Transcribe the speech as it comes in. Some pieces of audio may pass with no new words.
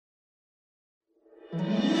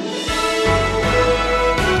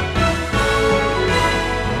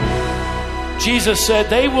Jesus said,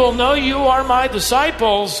 "They will know you are my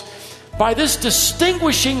disciples by this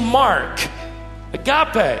distinguishing mark,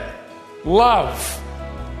 agape, love."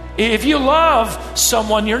 If you love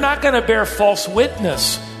someone, you're not going to bear false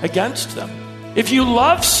witness against them. If you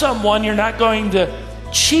love someone, you're not going to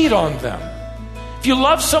cheat on them. If you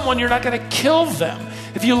love someone, you're not going to kill them.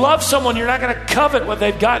 If you love someone, you're not going to covet what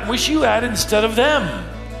they've got and wish you had instead of them.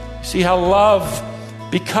 See how love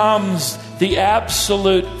becomes the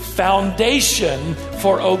absolute foundation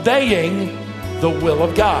for obeying the will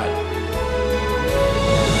of God.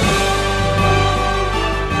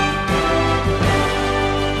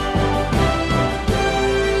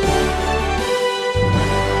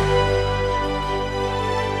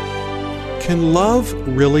 Can love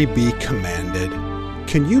really be commanded?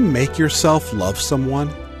 Can you make yourself love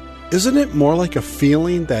someone? Isn't it more like a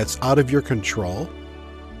feeling that's out of your control?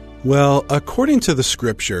 Well, according to the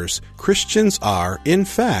Scriptures, Christians are, in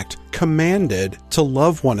fact, commanded to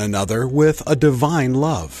love one another with a divine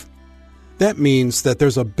love. That means that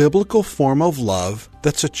there's a biblical form of love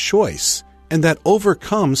that's a choice and that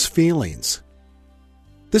overcomes feelings.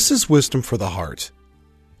 This is wisdom for the heart.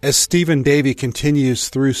 As Stephen Davey continues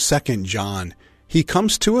through 2 John, he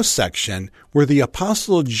comes to a section where the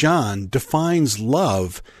Apostle John defines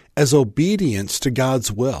love as obedience to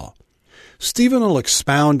God's will. Stephen will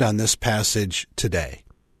expound on this passage today.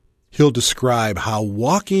 He'll describe how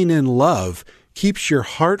walking in love keeps your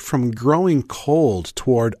heart from growing cold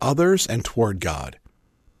toward others and toward God.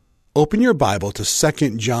 Open your Bible to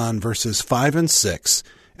 2 John verses 5 and 6,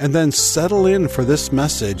 and then settle in for this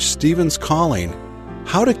message Stephen's calling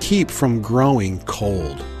How to Keep from Growing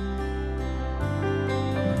Cold.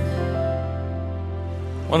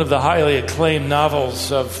 One of the highly acclaimed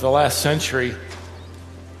novels of the last century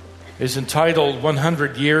is entitled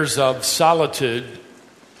 100 Years of Solitude.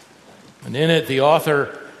 And in it, the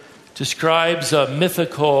author describes a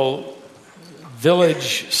mythical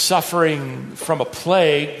village suffering from a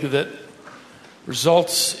plague that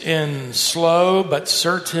results in slow but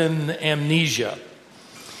certain amnesia.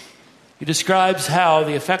 He describes how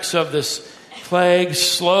the effects of this plague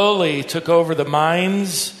slowly took over the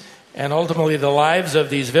minds and ultimately the lives of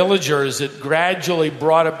these villagers. It gradually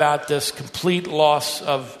brought about this complete loss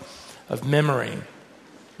of memory.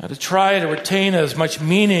 Now, to try to retain as much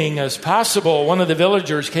meaning as possible, one of the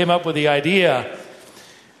villagers came up with the idea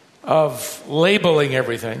of labeling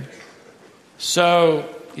everything. So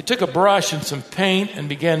he took a brush and some paint and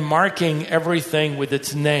began marking everything with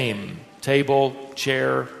its name: table,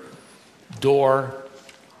 chair, door,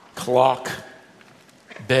 clock,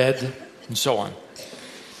 bed, and so on.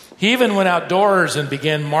 He even went outdoors and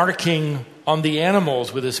began marking on the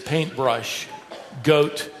animals with his paintbrush: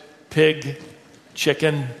 goat, pig,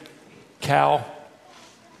 chicken, cow,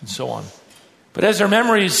 and so on. But as their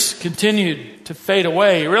memories continued to fade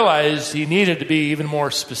away, he realized he needed to be even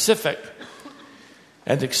more specific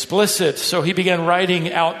and explicit. So he began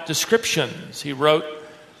writing out descriptions. He wrote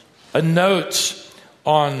a note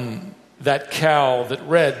on that cow that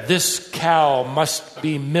read, "This cow must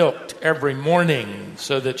be milked every morning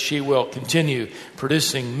so that she will continue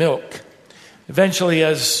producing milk." Eventually,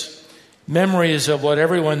 as memories of what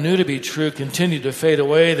everyone knew to be true continued to fade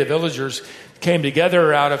away, the villagers came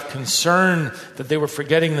together out of concern that they were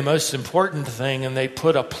forgetting the most important thing, and they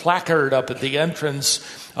put a placard up at the entrance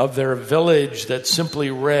of their village that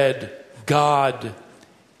simply read, "God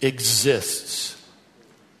exists,"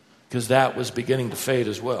 because that was beginning to fade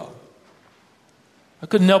as well. I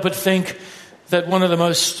couldn't help but think that one of the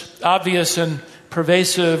most obvious and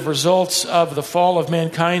pervasive results of the fall of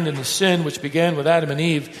mankind and the sin which began with Adam and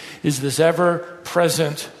Eve is this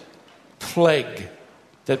ever-present plague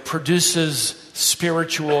that produces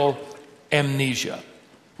spiritual amnesia.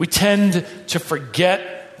 We tend to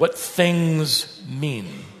forget what things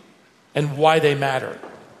mean and why they matter.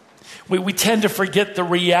 We tend to forget the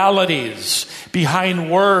realities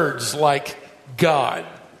behind words like God,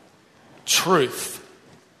 truth,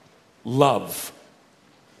 love.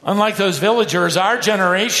 Unlike those villagers, our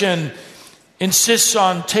generation insists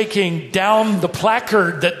on taking down the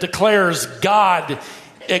placard that declares God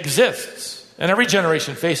exists. And every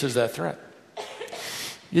generation faces that threat.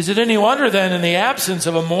 Is it any wonder then, in the absence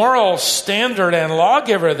of a moral standard and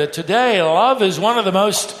lawgiver, that today love is one of the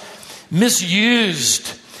most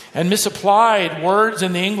misused and misapplied words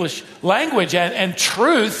in the English language? And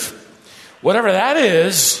truth, whatever that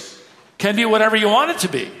is, can be whatever you want it to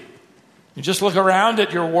be. You just look around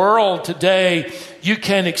at your world today, you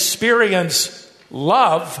can experience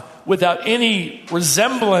love without any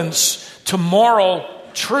resemblance to moral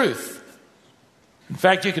truth. In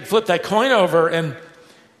fact, you could flip that coin over and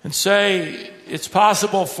say it's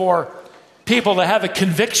possible for people to have a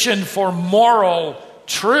conviction for moral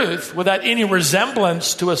truth without any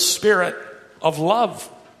resemblance to a spirit of love.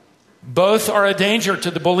 Both are a danger to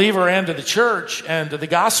the believer and to the church and to the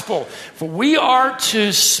gospel. For we are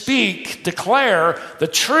to speak, declare the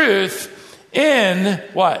truth in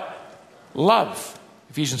what? Love.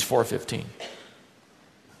 Ephesians 4:15.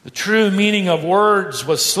 The true meaning of words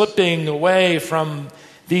was slipping away from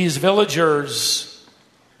these villagers,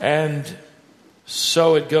 and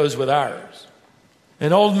so it goes with ours.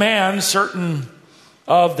 An old man, certain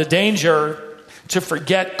of the danger to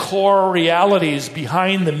forget core realities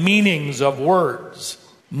behind the meanings of words,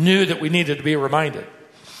 knew that we needed to be reminded.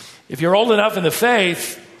 If you're old enough in the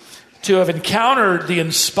faith to have encountered the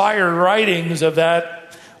inspired writings of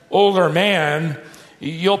that older man,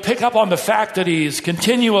 you'll pick up on the fact that he's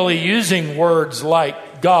continually using words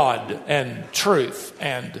like God and truth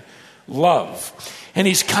and love. And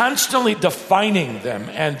he's constantly defining them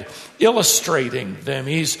and illustrating them.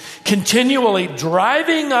 He's continually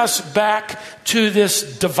driving us back to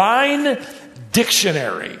this divine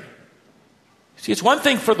dictionary. See, it's one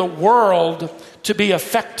thing for the world to be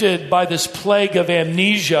affected by this plague of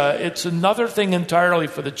amnesia. It's another thing entirely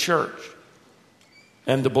for the church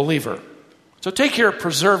and the believer. So take your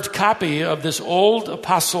preserved copy of this old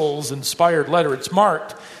apostles' inspired letter. It's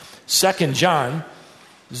marked 2 John.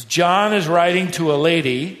 John is writing to a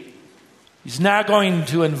lady. He's now going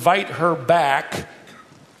to invite her back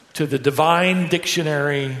to the divine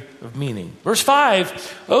dictionary of meaning. Verse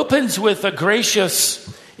 5 opens with a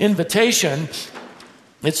gracious invitation.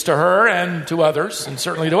 It's to her and to others, and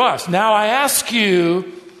certainly to us. Now I ask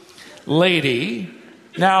you, lady,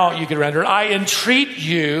 now you could render, I entreat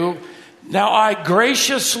you, now I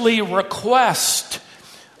graciously request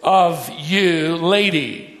of you,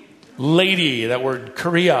 lady. Lady, that word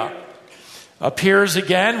Korea, appears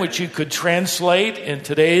again, which you could translate in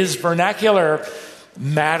today's vernacular,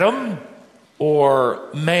 madam or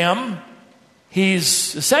ma'am.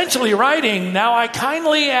 He's essentially writing, now I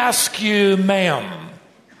kindly ask you, ma'am.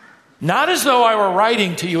 Not as though I were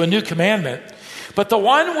writing to you a new commandment, but the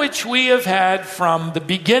one which we have had from the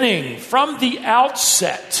beginning, from the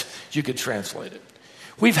outset, you could translate it.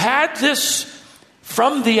 We've had this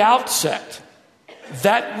from the outset,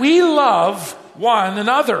 that we love one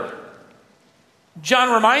another.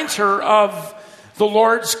 John reminds her of the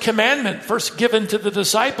Lord's commandment first given to the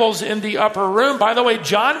disciples in the upper room. By the way,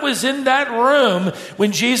 John was in that room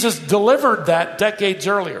when Jesus delivered that decades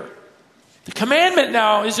earlier. The commandment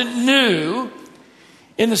now isn't new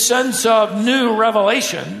in the sense of new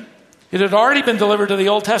revelation. It had already been delivered to the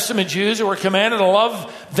Old Testament Jews who were commanded to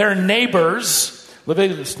love their neighbors,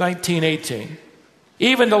 Leviticus 19:18.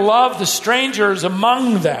 Even to love the strangers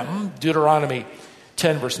among them, Deuteronomy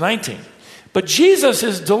 10, verse 19. But Jesus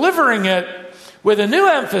is delivering it with a new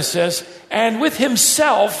emphasis and with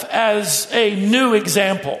himself as a new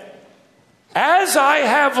example. As I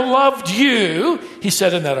have loved you, he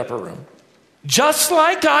said in that upper room, just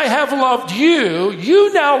like I have loved you,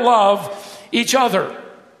 you now love each other.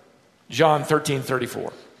 John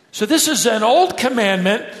 13:34. So this is an old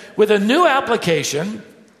commandment with a new application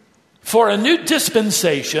for a new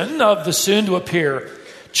dispensation of the soon-to-appear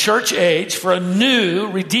church age, for a new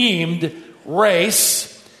redeemed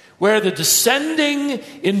race, where the descending,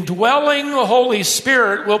 indwelling Holy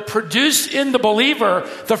Spirit will produce in the believer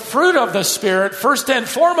the fruit of the Spirit. First and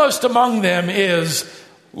foremost among them is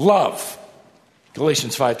love.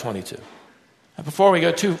 Galatians 5:22. Now, before we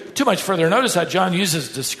go too much further, notice how John uses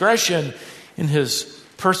discretion in his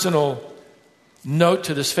personal note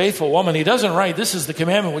to this faithful woman. He doesn't write, this is the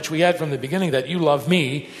commandment which we had from the beginning, that you love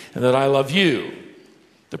me and that I love you.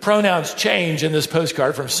 The pronouns change in this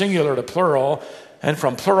postcard from singular to plural, and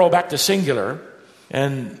from plural back to singular,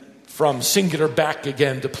 and from singular back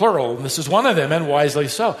again to plural. And this is one of them, and wisely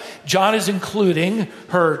so. John is including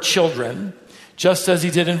her children, just as he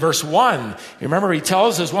did in verse 1. Remember, he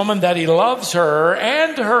tells this woman that he loves her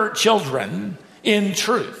and her children in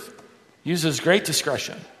truth. He uses great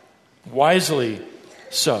discretion. Wisely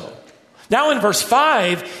so. Now in verse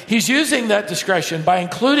 5, he's using that discretion by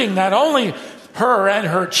including not only her and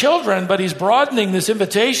her children, but he's broadening this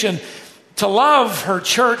invitation to love her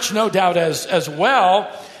church, no doubt, as well.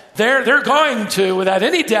 They're going to, without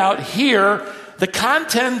any doubt, hear the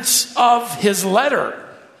contents of his letter.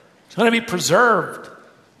 It's going to be preserved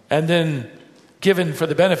and then given for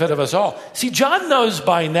the benefit of us all. See, John knows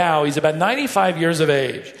by now, he's about 95 years of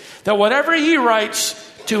age, that whatever he writes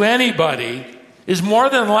to anybody is more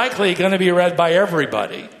than likely going to be read by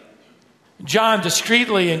everybody. John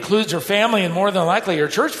discreetly includes her family and more than likely her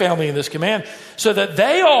church family in this command so that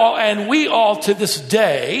they all and we all to this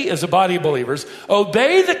day as a body of believers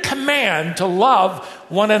obey the command to love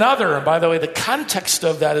one another. And by the way, the context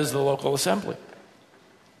of that is the local assembly.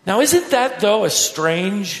 Now, isn't that, though, a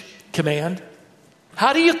strange command?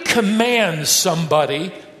 How do you command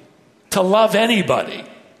somebody to love anybody?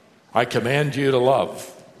 I command you to love.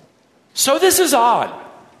 So this is odd.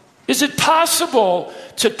 Is it possible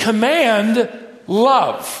to command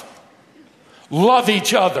love? Love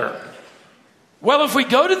each other. Well, if we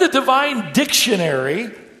go to the Divine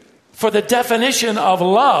Dictionary for the definition of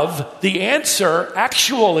love, the answer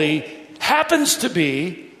actually happens to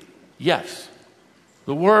be yes.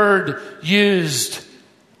 The word used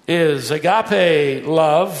is agape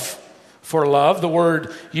love for love. The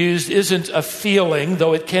word used isn't a feeling,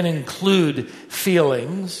 though it can include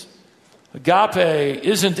feelings. Agape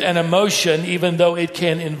isn't an emotion, even though it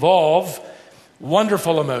can involve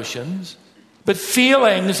wonderful emotions. But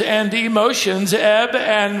feelings and emotions ebb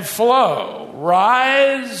and flow,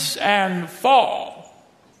 rise and fall.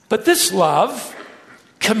 But this love,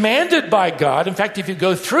 commanded by God, in fact, if you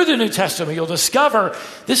go through the New Testament, you'll discover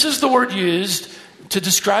this is the word used to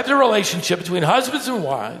describe the relationship between husbands and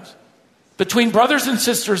wives, between brothers and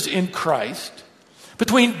sisters in Christ,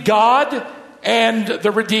 between God and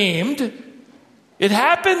the redeemed. It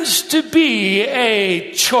happens to be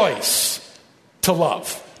a choice to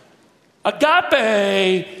love.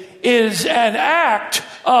 Agape is an act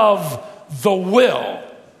of the will,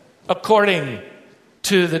 according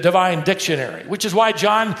to the Divine Dictionary, which is why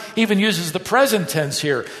John even uses the present tense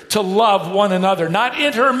here, to love one another, not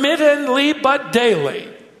intermittently, but daily.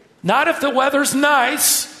 Not if the weather's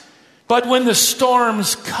nice, but when the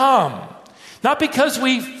storms come. Not because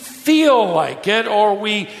we feel like it or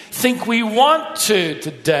we think we want to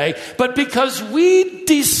today, but because we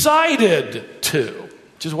decided to.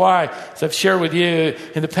 Which is why, as I've shared with you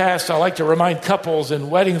in the past, I like to remind couples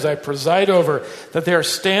in weddings I preside over that they are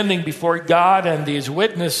standing before God and these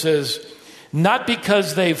witnesses not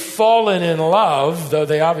because they've fallen in love, though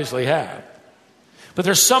they obviously have, but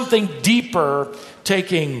there's something deeper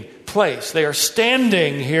taking place. They are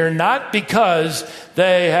standing here not because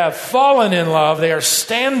they have fallen in love. They are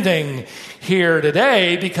standing here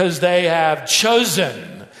today because they have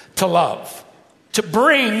chosen to love, to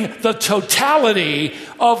bring the totality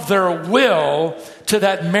of their will to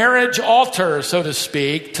that marriage altar, so to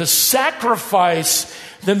speak, to sacrifice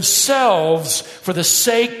themselves for the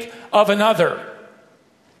sake of another.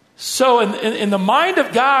 So in the mind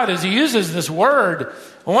of God, as he uses this word,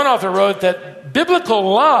 one author wrote that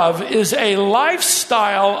biblical love is a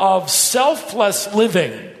lifestyle of selfless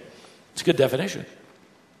living. It's a good definition.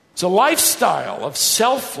 It's a lifestyle of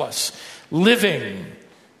selfless living.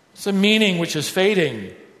 It's a meaning which is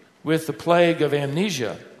fading with the plague of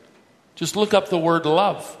amnesia. Just look up the word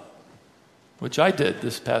love, which I did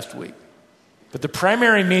this past week. But the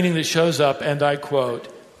primary meaning that shows up, and I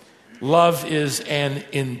quote, love is an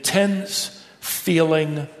intense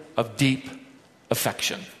feeling of deep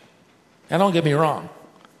affection. Now, don't get me wrong.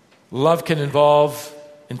 Love can involve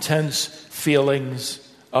intense feelings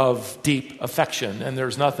of deep affection, and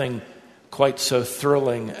there's nothing quite so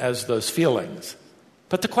thrilling as those feelings.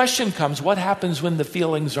 But the question comes, what happens when the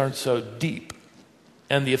feelings aren't so deep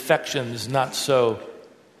and the affection's not so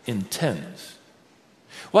intense?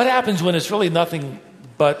 What happens when it's really nothing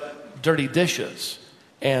but dirty dishes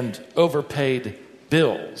and overpaid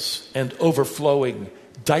bills and overflowing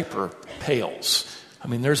diaper pails? I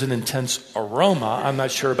mean, there's an intense aroma. I'm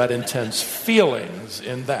not sure about intense feelings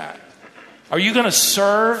in that. Are you going to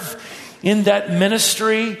serve in that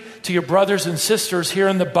ministry to your brothers and sisters here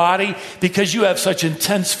in the body because you have such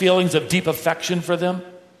intense feelings of deep affection for them?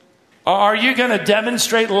 Are you going to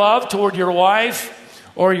demonstrate love toward your wife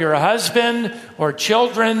or your husband or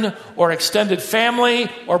children or extended family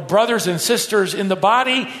or brothers and sisters in the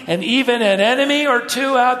body and even an enemy or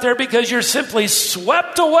two out there because you're simply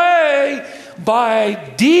swept away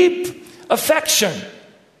by deep affection?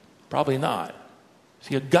 Probably not.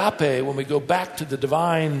 See, agape, when we go back to the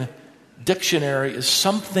Divine Dictionary, is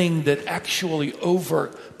something that actually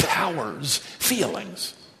overpowers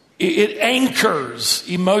feelings. It anchors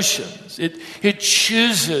emotions. It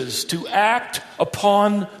chooses to act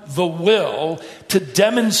upon the will to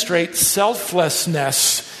demonstrate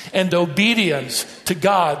selflessness and obedience to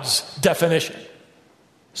God's definition.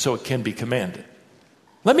 So it can be commanded.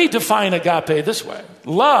 Let me define agape this way.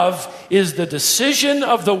 Love is the decision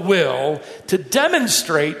of the will to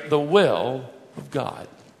demonstrate the will of God.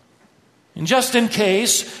 And just in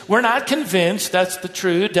case we're not convinced that's the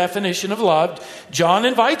true definition of love, John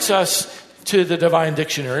invites us to the Divine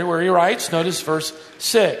Dictionary where he writes, notice verse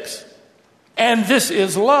 6, and this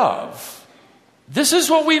is love. This is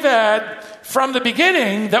what we've had from the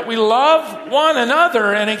beginning, that we love one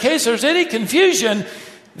another. And in case there's any confusion,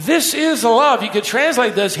 this is love. You could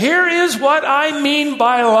translate this, here is what I mean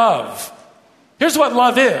by love. Here's what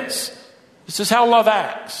love is. This is how love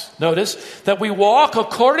acts. Notice that we walk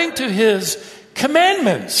according to his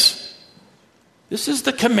commandments. This is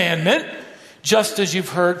the commandment, just as you've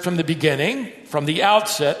heard from the beginning, from the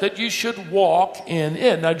outset, that you should walk in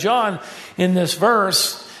it. Now, John, in this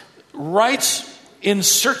verse, writes in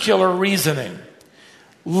circular reasoning.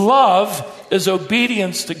 Love is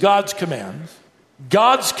obedience to God's commands.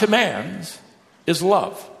 God's commands is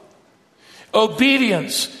love.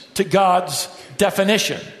 Obedience to God's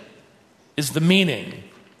definition is the meaning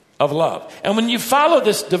of love. And when you follow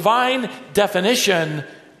this divine definition,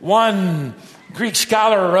 one Greek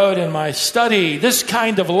scholar wrote in my study, this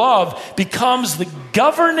kind of love becomes the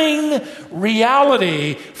governing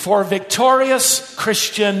reality for victorious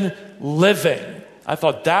Christian living. I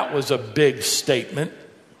thought that was a big statement.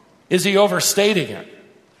 Is he overstating it?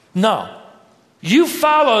 No. You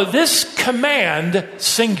follow this command,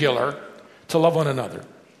 singular, to love one another.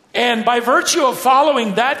 And by virtue of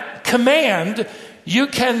following that command, you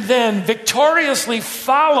can then victoriously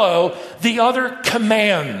follow the other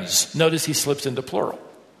commands. Notice he slips into plural.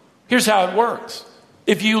 Here's how it works.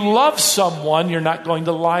 If you love someone, you're not going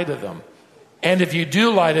to lie to them. And if you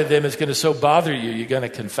do lie to them, it's going to so bother you, you're going to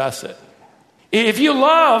confess it. If you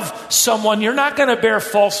love someone, you're not going to bear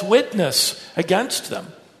false witness against them.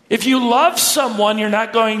 If you love someone, you're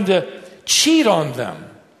not going to cheat on them.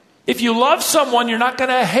 If you love someone, you're not going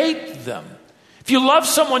to hate them. If you love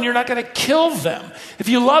someone, you're not going to kill them. If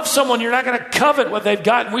you love someone, you're not going to covet what they've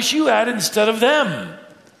got and wish you had instead of them.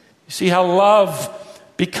 You see how love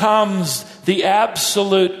becomes the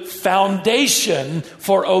absolute foundation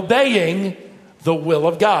for obeying the will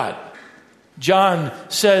of God. John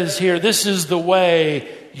says here, this is the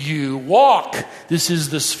way you walk. This is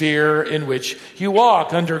the sphere in which you walk.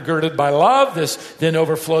 Undergirded by love, this then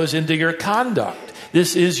overflows into your conduct.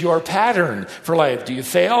 This is your pattern for life. Do you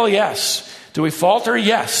fail? Yes. Do we falter?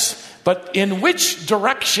 Yes. But in which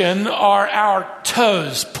direction are our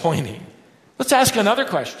toes pointing? Let's ask another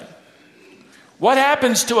question. What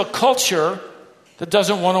happens to a culture that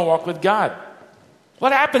doesn't want to walk with God?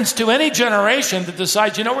 What happens to any generation that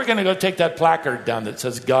decides, we're going to go take that placard down that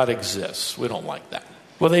says God exists? We don't like that.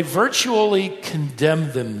 Well, they virtually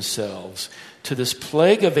condemn themselves to this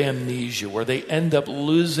plague of amnesia where they end up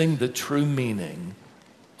losing the true meaning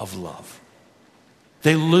of love.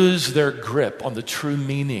 They lose their grip on the true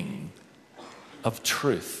meaning of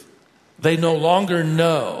truth. They no longer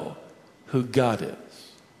know who God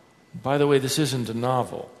is. By the way, this isn't a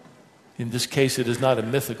novel. In this case, it is not a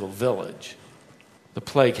mythical village. The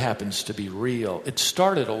plague happens to be real. It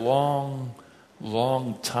started a long,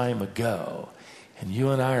 long time ago. And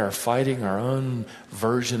you and I are fighting our own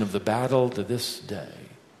version of the battle to this day,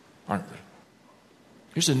 aren't we?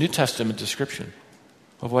 Here's a New Testament description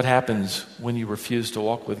of what happens when you refuse to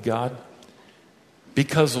walk with God.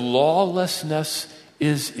 Because lawlessness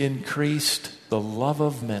is increased, the love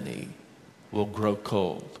of many will grow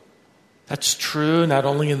cold. That's true not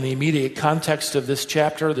only in the immediate context of this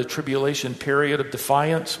chapter, the tribulation period of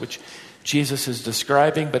defiance, which Jesus is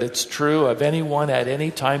describing, but it's true of anyone at any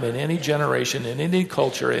time, in any generation, in any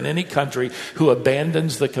culture, in any country who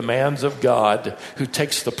abandons the commands of God, who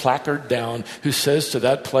takes the placard down, who says to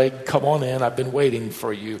that plague, come on in, I've been waiting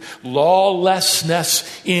for you.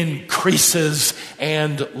 Lawlessness increases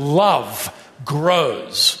and love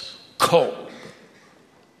grows cold.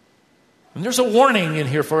 And there's a warning in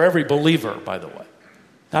here for every believer, by the way.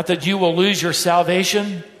 Not that you will lose your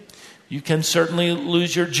salvation. You can certainly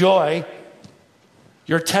lose your joy,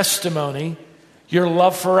 your testimony, your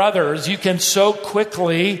love for others. You can so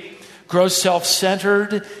quickly grow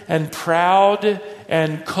self-centered and proud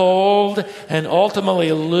and cold and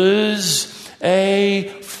ultimately lose a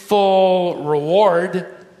full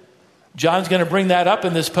reward. John's going to bring that up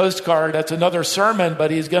in this postcard. That's another sermon,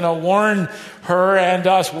 but he's going to warn her and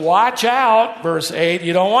us, watch out, verse 8.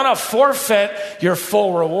 You don't want to forfeit your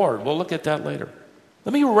full reward. We'll look at that later.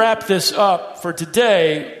 Let me wrap this up for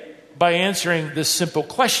today by answering this simple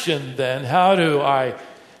question then. How do I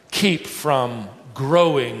keep from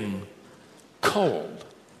growing cold?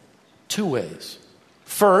 Two ways.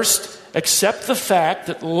 First, accept the fact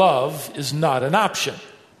that love is not an option.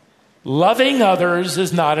 Loving others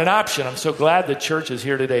is not an option. I'm so glad the church is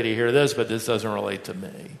here today to hear this, but this doesn't relate to me.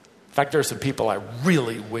 In fact, there are some people I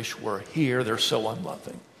really wish were here. They're so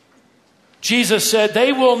unloving. Jesus said,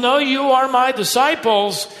 they will know you are my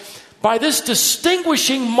disciples by this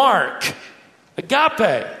distinguishing mark,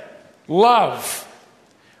 agape, love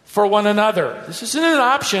for one another. This isn't an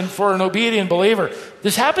option for an obedient believer.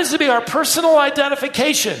 This happens to be our personal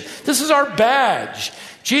identification. This is our badge.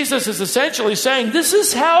 Jesus is essentially saying, this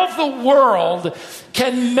is how the world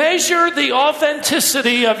can measure the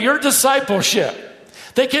authenticity of your discipleship.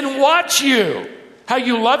 They can watch you, how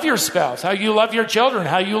you love your spouse, how you love your children,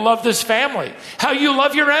 how you love this family, how you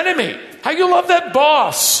love your enemy, how you love that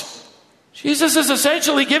boss. Jesus is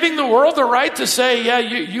essentially giving the world the right to say, yeah,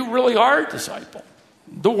 you really are a disciple.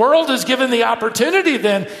 The world is given the opportunity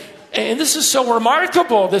then, and this is so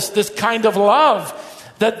remarkable, this kind of love,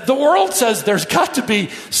 that the world says there's got to be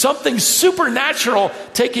something supernatural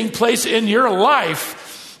taking place in your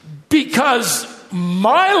life, because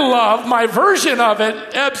my love, my version of it,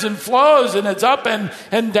 ebbs and flows, and it's up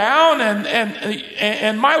and down,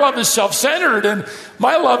 and my love is self-centered, and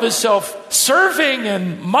my love is self-serving,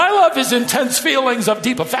 and my love is intense feelings of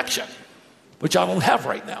deep affection, which I don't have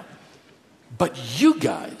right now. But you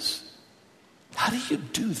guys, how do you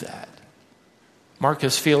do that?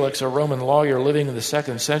 Marcus Felix, a Roman lawyer living in the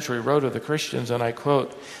 2nd century, wrote of the Christians, and I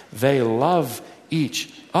quote, "They love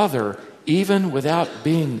each other even without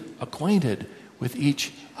being acquainted with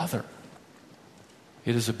each other."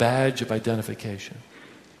 It is a badge of identification.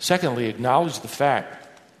 Secondly, acknowledge the fact,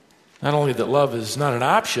 not only that love is not an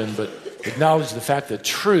option, but acknowledge the fact that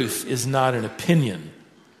truth is not an opinion.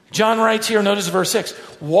 John writes here, notice verse 6,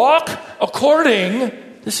 walk according,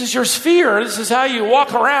 this is your sphere, this is how you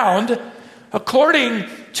walk around, according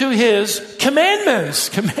to his commandments.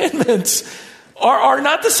 Commandments are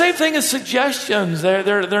not the same thing as suggestions.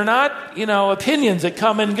 They're not, opinions that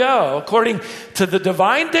come and go. According to the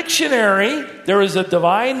divine dictionary, there is a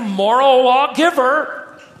divine moral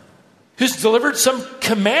lawgiver who's delivered some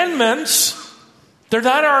commandments. They're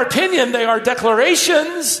not our opinion, they are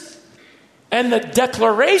declarations. And the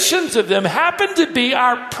declarations of them happen to be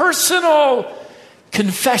our personal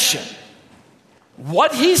confession.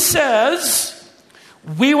 What he says,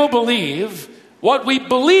 we will believe. What we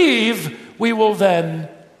believe, we will then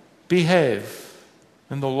behave.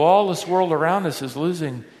 And the lawless world around us is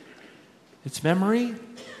losing its memory,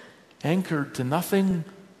 anchored to nothing.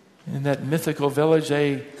 In that mythical village,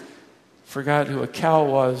 they forgot who a cow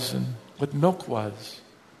was and what milk was.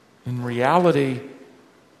 In reality,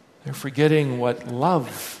 they're forgetting what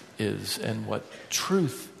love is and what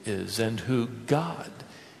truth is and who God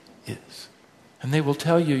is. And they will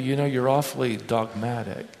tell you, you're awfully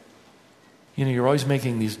dogmatic. You're always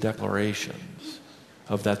making these declarations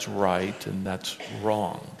of that's right and that's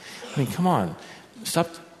wrong. I mean, come on. Stop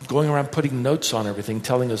going around putting notes on everything,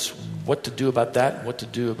 telling us what to do about that and what to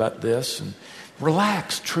do about this. And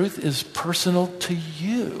relax. Truth is personal to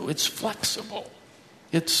you. It's flexible.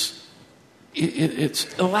 It's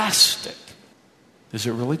elastic. Is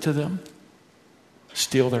it really to them?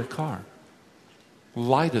 Steal their car.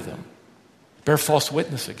 Lie to them. Bear false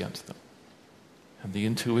witness against them. And the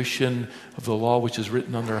intuition of the law which is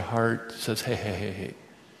written on their heart says, hey,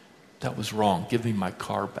 that was wrong. Give me my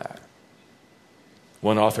car back.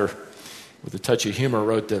 One author with a touch of humor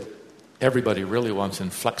wrote that everybody really wants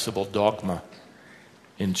inflexible dogma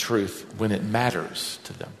in truth when it matters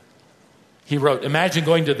to them. He wrote, imagine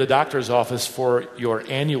going to the doctor's office for your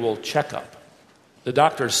annual checkup. The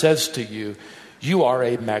doctor says to you, you are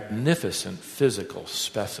a magnificent physical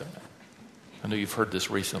specimen. I know you've heard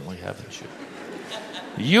this recently, haven't you?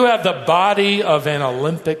 You have the body of an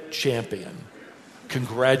Olympic champion.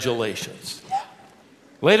 Congratulations.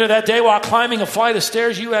 Later that day, while climbing a flight of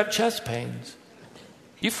stairs, you have chest pains.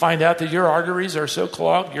 You find out that your arteries are so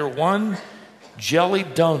clogged, you're one jelly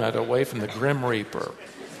donut away from the Grim Reaper.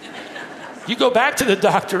 You go back to the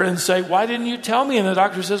doctor and say, why didn't you tell me? And the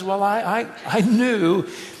doctor says, well, I knew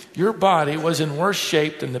your body was in worse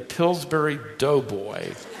shape than the Pillsbury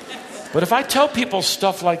Doughboy. But if I tell people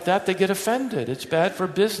stuff like that, they get offended. It's bad for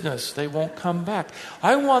business. They won't come back.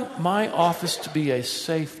 I want my office to be a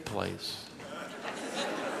safe place.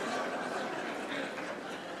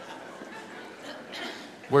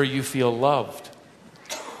 Where you feel loved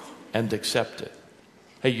and accepted.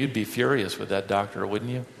 Hey, you'd be furious with that doctor,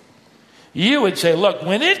 wouldn't you? You would say, look,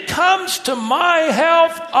 when it comes to my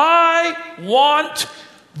health, I want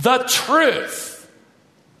the truth.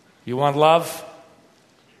 You want love?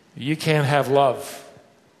 You can't have love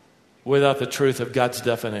without the truth of God's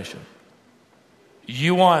definition.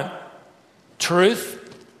 You want truth?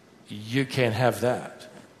 You can't have that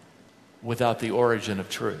without the origin of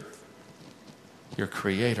truth. Your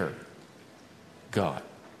Creator, God.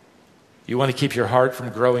 You want to keep your heart from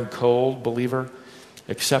growing cold, believer?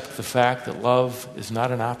 Accept the fact that love is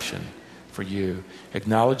not an option. for you.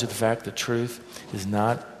 Acknowledge the fact that truth is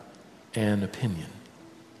not an opinion.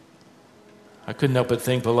 I couldn't help but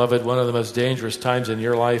think, beloved, one of the most dangerous times in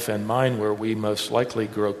your life and mine where we most likely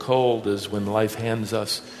grow cold is when life hands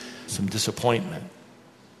us some disappointment.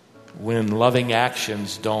 When loving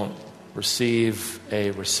actions don't receive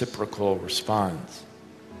a reciprocal response.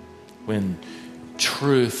 When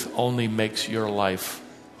truth only makes your life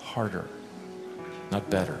harder, not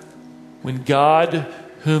better. When God,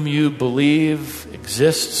 whom you believe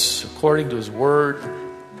exists according to his word,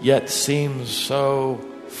 yet seems so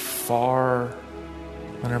far,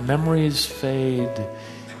 when our memories fade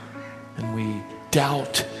and we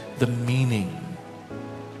doubt the meaning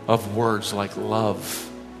of words like love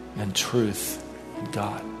and truth and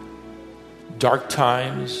God. Dark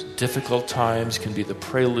times, difficult times can be the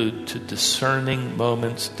prelude to discerning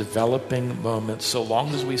moments, developing moments, so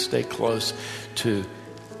long as we stay close to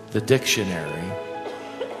the dictionary,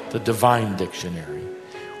 the divine dictionary,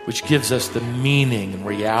 which gives us the meaning and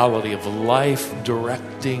reality of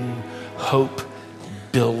life-directing,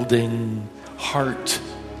 hope-building,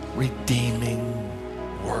 heart-redeeming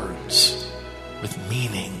words with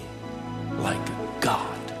meaning like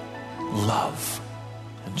God, love,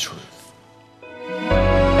 and truth.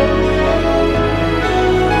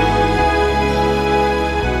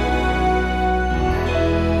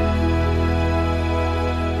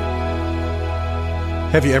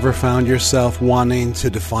 Have you ever found yourself wanting to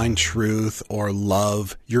define truth or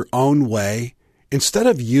love your own way instead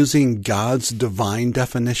of using God's divine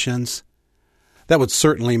definitions? That would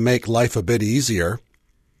certainly make life a bit easier.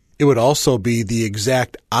 It would also be the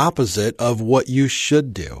exact opposite of what you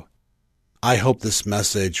should do. I hope this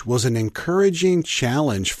message was an encouraging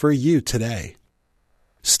challenge for you today.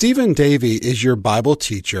 Stephen Davey is your Bible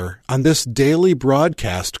teacher on this daily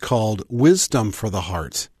broadcast called Wisdom for the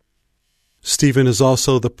Heart. Stephen is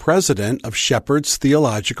also the president of Shepherd's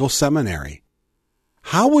Theological Seminary.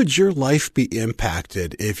 How would your life be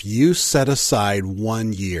impacted if you set aside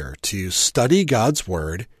 1 year to study God's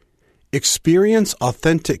Word, experience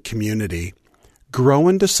authentic community, grow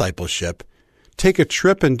in discipleship, take a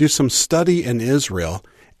trip and do some study in Israel,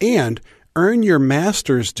 and earn your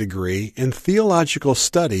master's degree in theological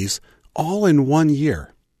studies all in 1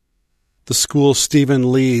 year? The school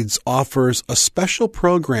Stephen leads offers a special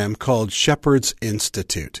program called Shepherd's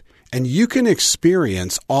Institute, and you can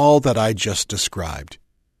experience all that I just described.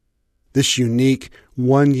 This unique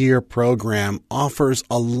 1-year program offers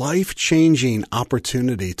a life-changing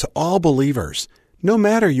opportunity to all believers, no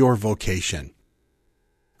matter your vocation.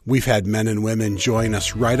 We've had men and women join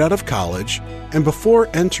us right out of college and before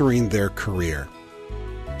entering their career.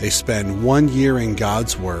 They spend 1 year in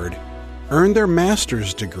God's Word, earn their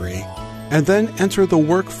master's degree, and then enter the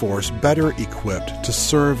workforce better equipped to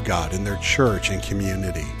serve God in their church and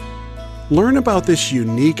community. Learn about this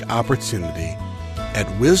unique opportunity at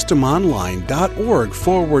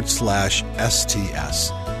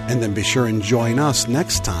wisdomonline.org/STS, and then be sure and join us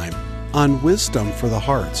next time on Wisdom for the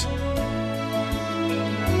Heart.